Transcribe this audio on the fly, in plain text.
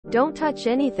Don't touch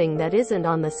anything that isn't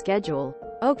on the schedule.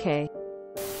 Okay.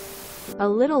 A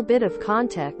little bit of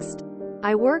context.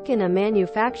 I work in a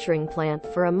manufacturing plant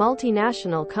for a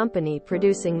multinational company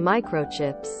producing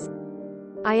microchips.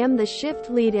 I am the shift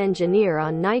lead engineer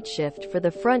on night shift for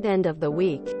the front end of the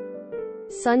week.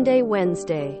 Sunday,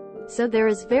 Wednesday. So there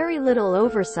is very little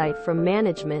oversight from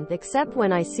management except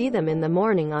when I see them in the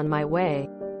morning on my way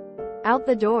out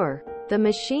the door. The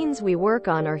machines we work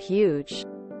on are huge.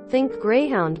 Think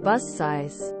Greyhound bus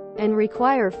size. And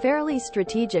require fairly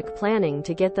strategic planning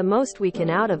to get the most we can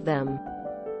out of them.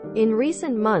 In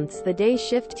recent months, the day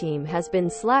shift team has been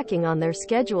slacking on their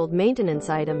scheduled maintenance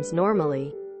items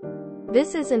normally.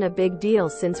 This isn't a big deal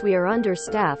since we are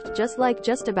understaffed just like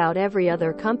just about every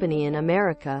other company in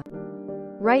America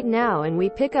right now, and we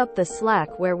pick up the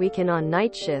slack where we can on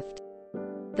night shift.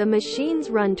 The machines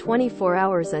run 24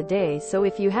 hours a day, so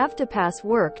if you have to pass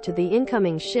work to the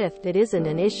incoming shift, it isn't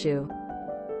an issue.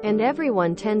 And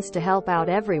everyone tends to help out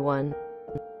everyone.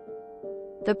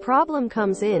 The problem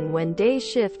comes in when day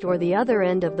shift or the other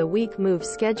end of the week moves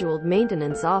scheduled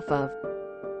maintenance off of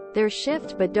their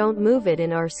shift but don't move it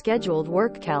in our scheduled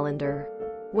work calendar.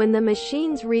 When the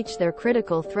machines reach their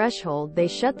critical threshold, they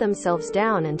shut themselves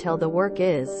down until the work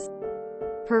is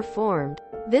performed.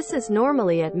 This is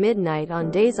normally at midnight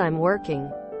on days I'm working.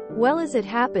 Well, as it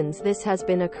happens, this has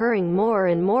been occurring more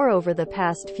and more over the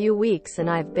past few weeks, and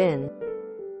I've been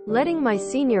letting my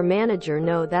senior manager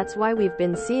know. That's why we've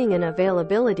been seeing an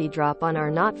availability drop on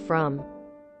our not from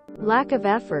lack of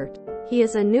effort. He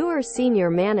is a newer senior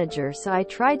manager, so I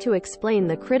try to explain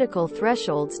the critical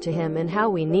thresholds to him and how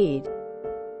we need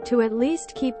to at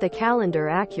least keep the calendar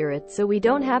accurate so we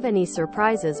don't have any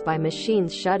surprises by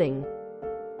machines shutting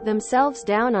themselves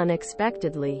down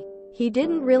unexpectedly. He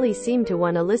didn't really seem to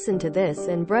want to listen to this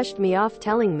and brushed me off,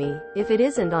 telling me, if it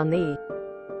isn't on the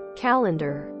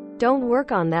calendar, don't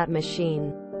work on that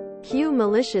machine. Cue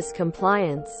malicious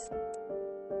compliance.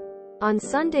 On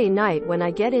Sunday night when I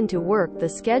get into work, the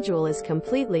schedule is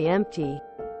completely empty.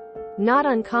 Not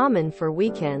uncommon for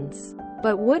weekends.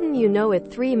 But wouldn't you know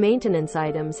it, 3 maintenance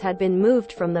items had been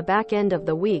moved from the back end of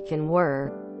the week and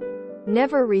were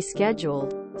never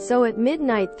rescheduled. So at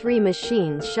midnight 3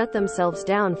 machines shut themselves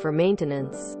down for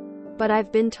maintenance. But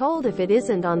I've been told if it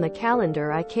isn't on the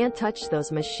calendar, I can't touch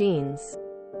those machines.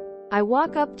 I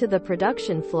walk up to the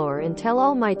production floor and tell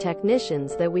all my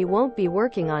technicians that we won't be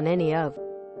working on any of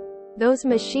those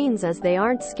machines as they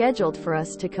aren't scheduled for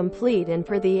us to complete, and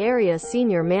per the area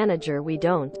senior manager, we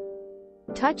don't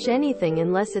touch anything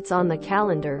unless it's on the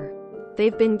calendar.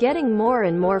 They've been getting more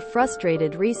and more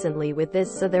frustrated recently with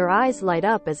this, so their eyes light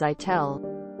up as I tell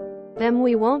them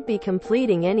we won't be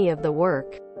completing any of the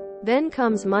work. Then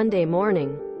comes Monday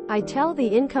morning. I tell the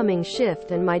incoming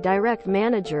shift and my direct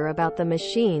manager about the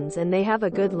machines, and they have a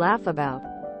good laugh about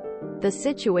the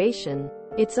situation.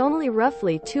 It's only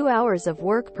roughly 2 hours of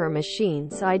work per machine,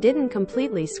 so I didn't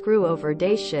completely screw over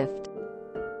day shift.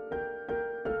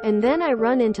 And then I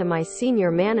run into my senior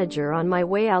manager on my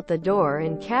way out the door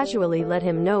and casually let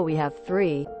him know we have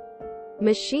 3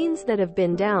 machines that have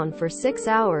been down for 6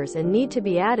 hours and need to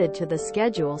be added to the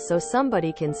schedule so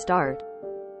somebody can start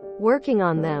working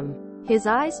on them. His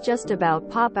eyes just about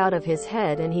pop out of his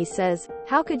head and he says,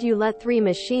 "How could you let 3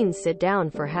 machines sit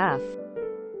down for half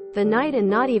the night and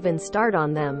not even start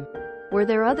on them? Were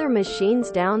there other machines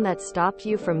down that stopped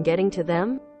you from getting to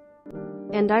them?"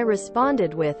 And I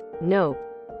responded with, "Nope.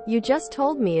 You just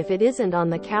told me if it isn't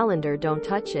on the calendar, don't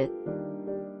touch it."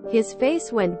 His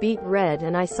face went beet red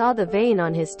and I saw the vein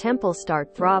on his temple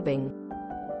start throbbing.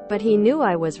 But he knew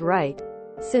I was right.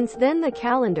 Since then the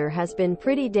calendar has been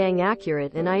pretty dang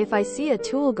accurate, and if I see a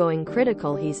tool going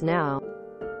critical, he's now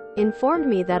informed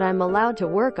me that I'm allowed to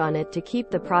work on it to keep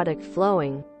the product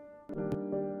flowing.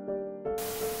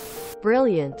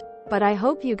 Brilliant. But I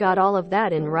hope you got all of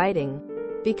that in writing.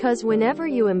 Because whenever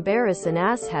you embarrass an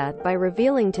asshat by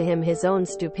revealing to him his own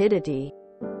stupidity,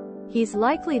 he's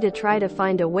likely to try to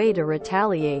find a way to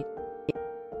retaliate.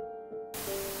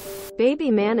 Baby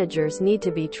managers need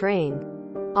to be trained.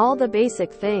 All the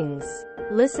basic things.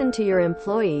 Listen to your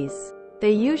employees.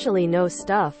 They usually know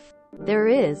stuff. There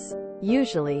is,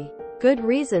 usually, good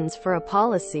reasons for a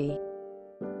policy.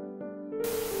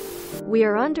 We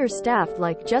are understaffed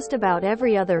like just about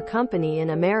every other company in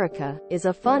America, is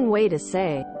a fun way to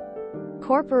say.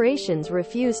 Corporations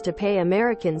refuse to pay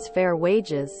Americans fair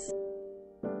wages.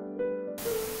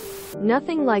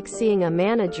 Nothing like seeing a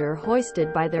manager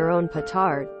hoisted by their own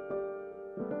petard.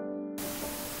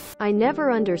 I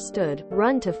never understood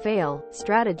run to fail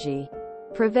strategy.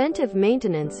 Preventive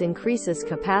maintenance increases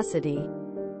capacity.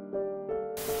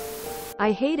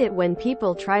 I hate it when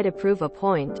people try to prove a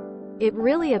point. It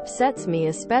really upsets me,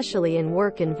 especially in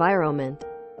work environment.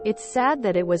 It's sad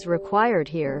that it was required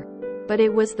here, but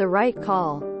it was the right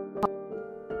call.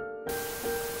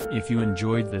 If you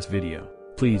enjoyed this video,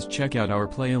 please check out our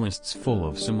playlists full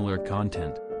of similar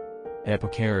content.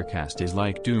 Epicaricast is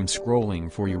like doom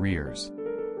scrolling for your ears.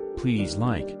 Please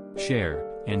like, share,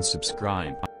 and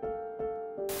subscribe.